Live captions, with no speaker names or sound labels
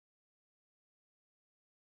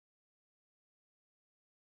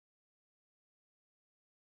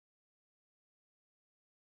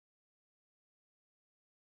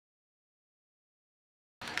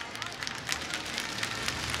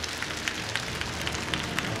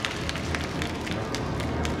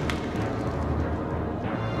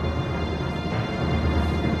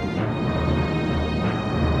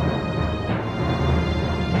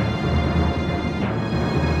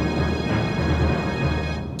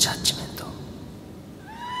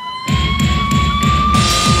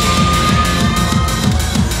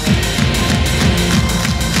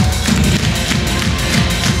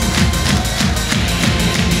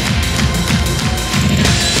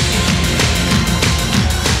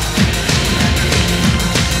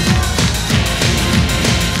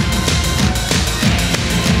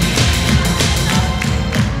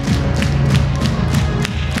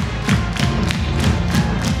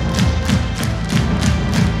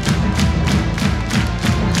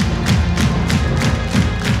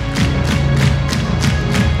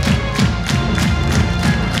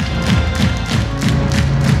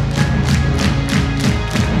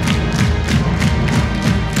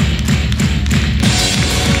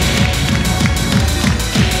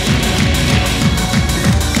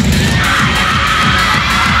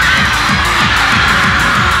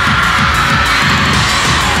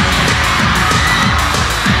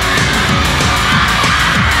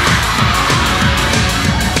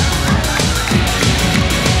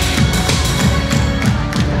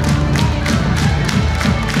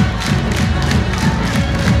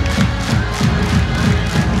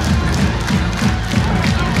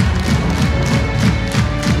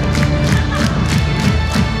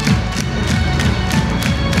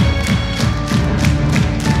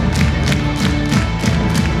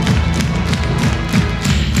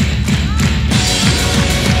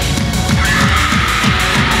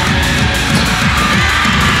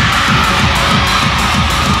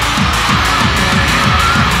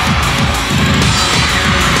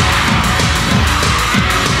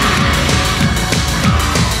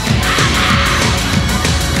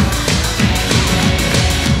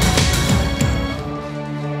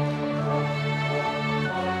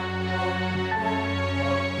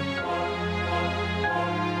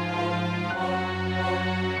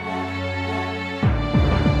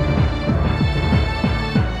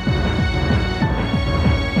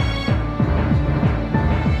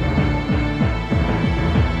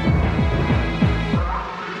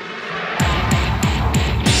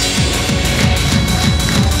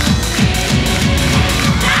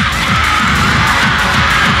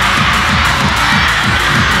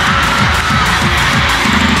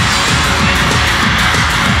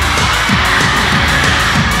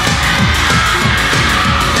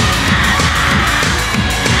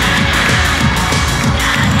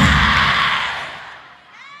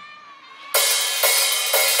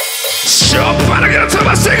しょっぱなから飛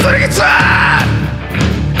ばしていくとにきつ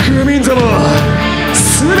区民ども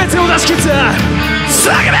全てを出し切った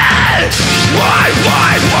叫べ Why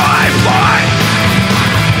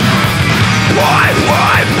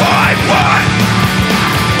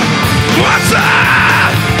What's up?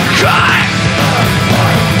 Cry!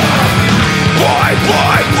 Boy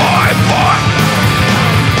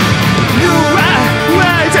You are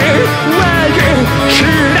waiting ひ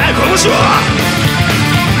らこぶしを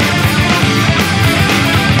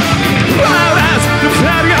Flowers, the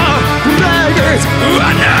fire, like it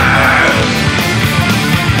Wonder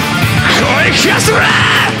声聞かせてくれ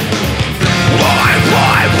Boy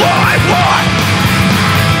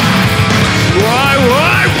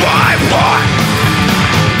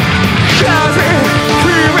Cause it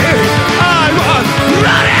free me I want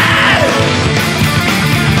running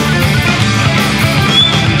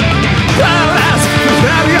Flowers, the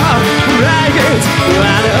fire, like it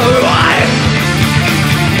Why?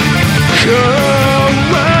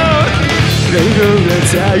 Come on レイドが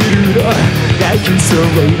タイルの泣きそう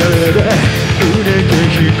なら胸が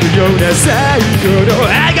引くような最後の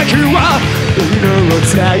あがきはうのを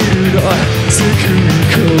タイルの救い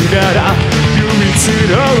子なら唯一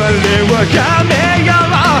の我はがめよ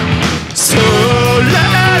う空を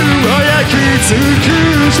焼き尽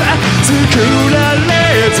くした作ら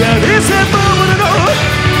れた偽物の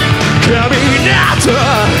髪など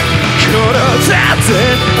この絶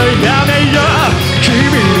対やめよう君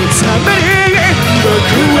のために僕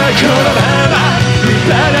はこのまま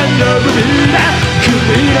バラの海だ君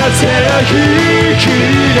の手を引き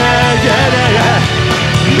ながら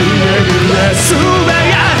見えるそば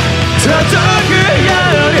が届くよ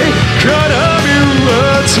うにこの身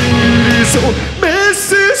を散りそうめ進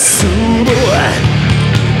も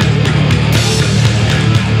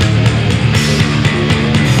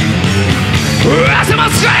う汗も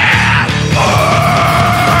使え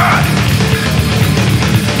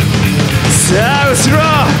さあ後ろ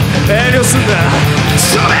遠慮すんな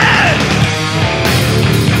それ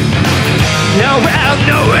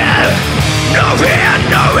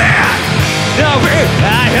Nowhere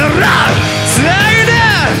I have love つないで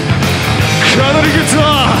この理屈を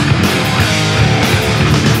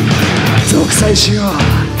独裁しよう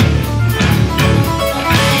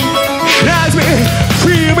Cause me,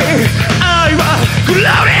 free me, I want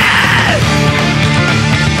glory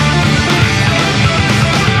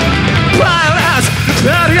Violence,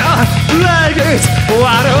 failure, like it,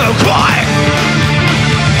 what a cry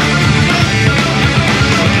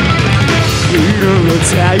色を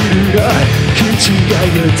タイルが気違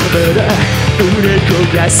いのためだ胸焦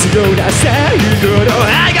がすような最後の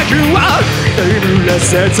あがきを眠ら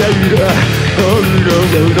せている本能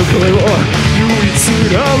の声を唯一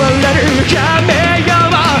の我にかめよ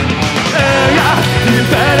う茨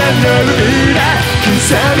の海で刻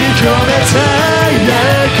み込めた約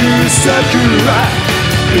束は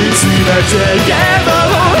いつまでも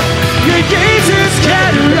生き続け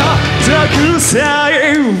るよ独裁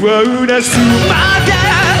をなすまで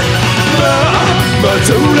もう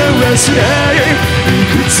戻れはしないい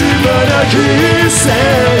くつもの犠牲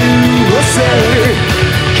を背負い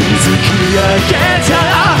築き上げた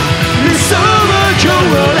理想のよ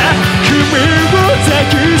うな君を抱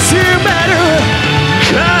きしめる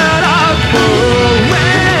からもう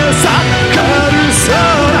さ軽そう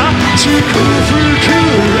な祝福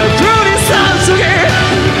が降り注ぎ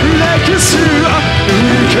歴史を振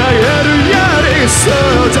り返るようにそ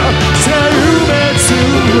うと生滅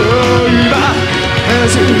を今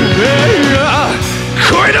始めよ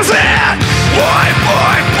う声出せ Boy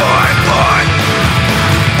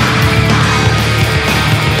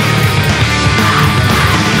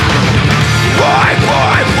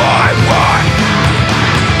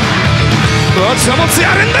もつもつ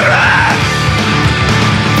やるんだろ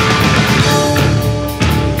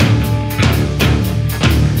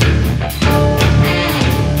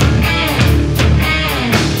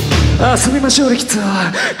遊びましょうリキッド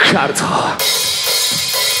カルト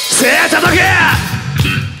せー叩け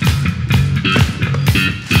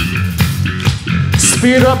スピ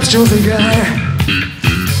ードアップ挑戦かい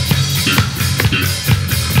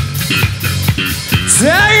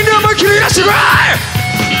全員で思いっきり出してこ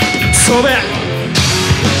いそうめ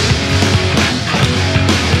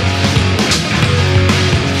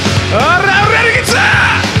おらリキッド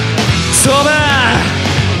そうめ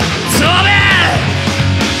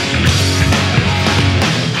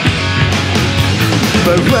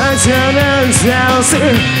僕はじゃなんさす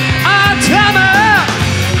頭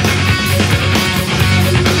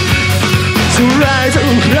Try to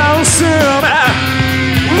close your mouth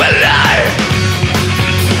Well I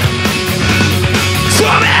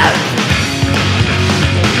Swim it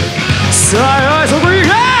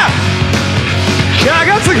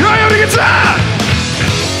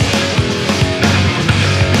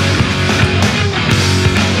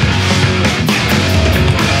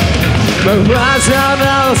技の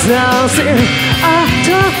三振あと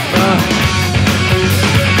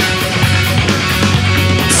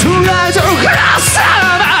つらいとからさ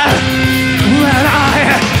ら笑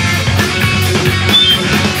い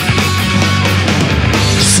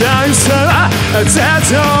最初は絶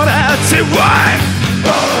当な強い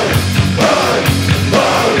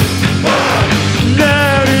何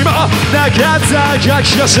もなかった気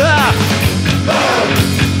がした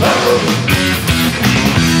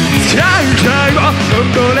大会を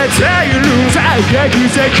溺れているさ逆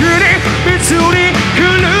逆に密に狂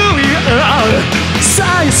い合う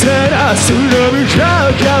再生なその向こ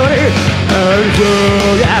う側に Oh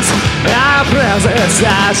yes I present 最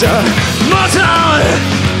初も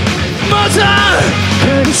っと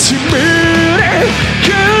悲しみに狂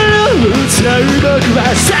う歌う僕は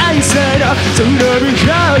再生のその向こ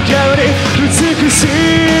う側に美しい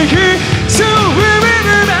そういう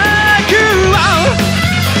幕を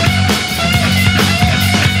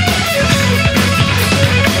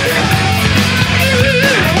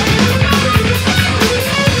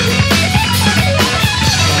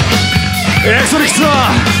エクソリックスの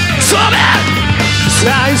そうめ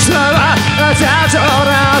最初はあざと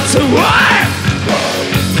なつわ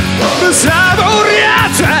いサボり合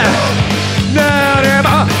って何も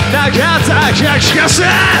なかった気がした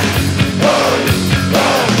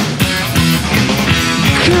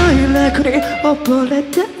快楽に溺れ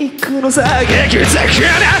ていくのさ劇的な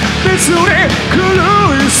別に狂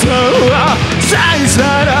いそう最初の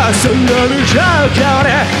その向こう側で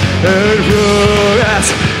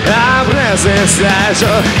アブレス最初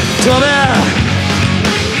飛べ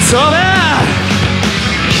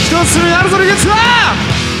一つになるぞリゲット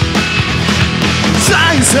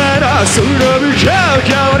最初のその向こう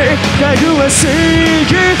側にかぐわしい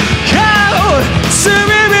顔炭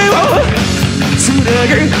火をつな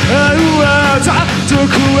ぎ合う技ど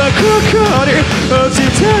こはここに落ち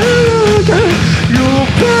てるか呼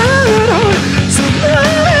べろそんな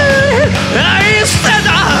に愛してた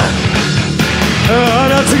あ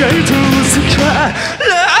なたが愛すから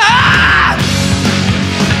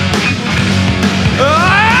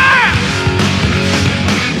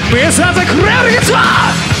見せてくれる人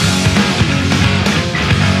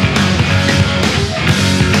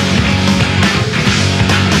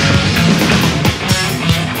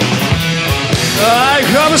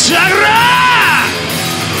かもしやがれ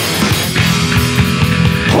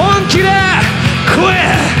本気で声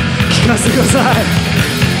聞かせてください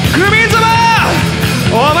グミン様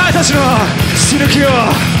お前たちの死ぬ気を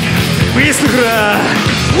見せてくれ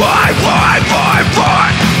ボイ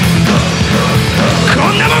こ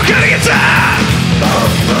んなもんかリゲット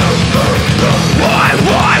ボイ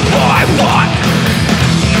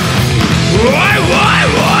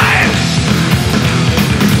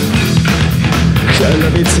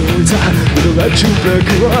絡みついた色が重力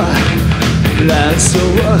を乱走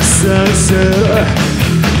をさせる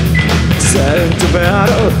サイレントバ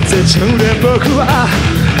トル絶頂で僕は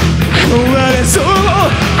壊れそうこ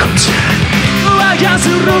っちI can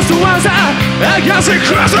see lost ones I can see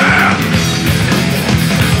closer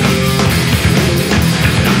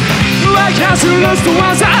I can see lost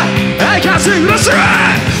ones I can see closer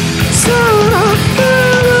So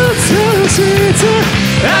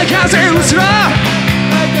I can see後ろ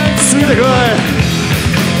ついてこい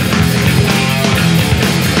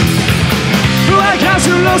I can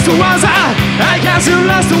see lost ones I can see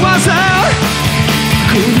lost ones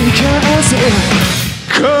繰り返す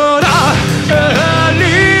このあり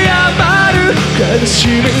余る悲し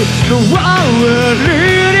みの終わり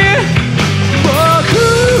に僕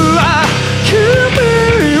は君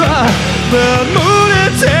は守れ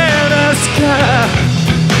てますから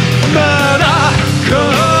まだこ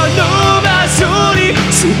の場所に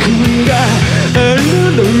救いがある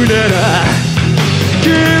のなら君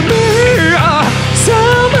をさ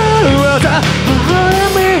また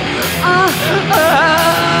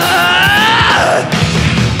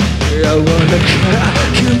柔らかな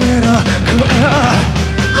君の声を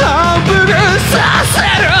半分させ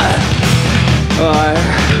るおい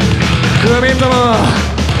クミンども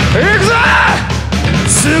行くぞ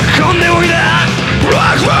突っ込んでおいでブラ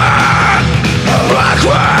ックワー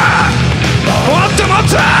もっと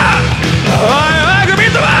おいクミ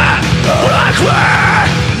ンどもブラックワ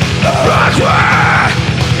ー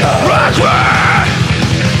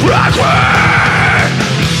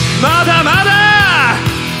まだまだ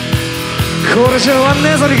これじゃ終わん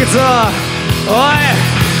ねえぞリケツおい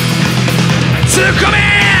ツッコミ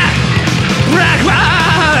ブラックワー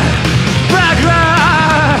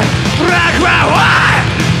おい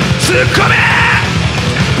ツッコミ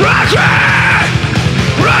ブラックワー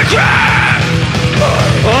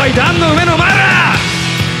おいおい段の上のお前ら、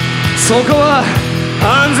そこは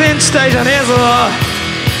安全地帯じゃねえぞ。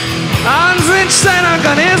安全地帯なん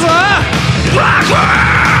かねえぞ。ブラックワ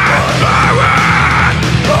ーブラックワー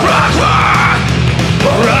ブラックワ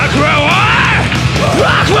ーブラックワーブラ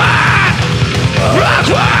ックワーブラック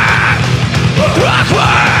ワーブラックワ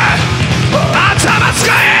ー頭使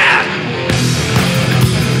え。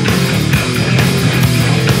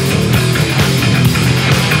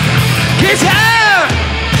Get down!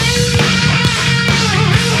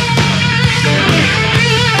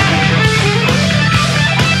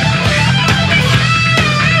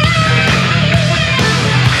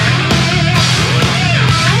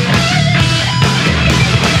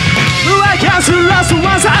ラスト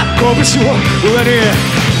ワンサー拳を上に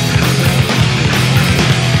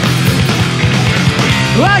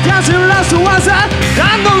I can seeラストワンサー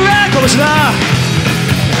段の上拳だ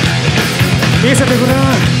見せてくれ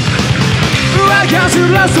I can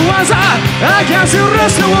seeラストワンサーI can seeラ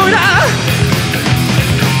ストワンサー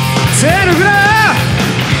セルフだ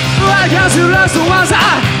I can seeラストワンサー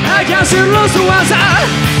I can seeラストワンサー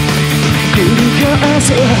繰り返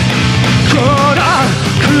すこ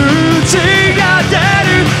の口が出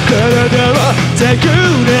る体を炸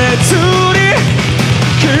裂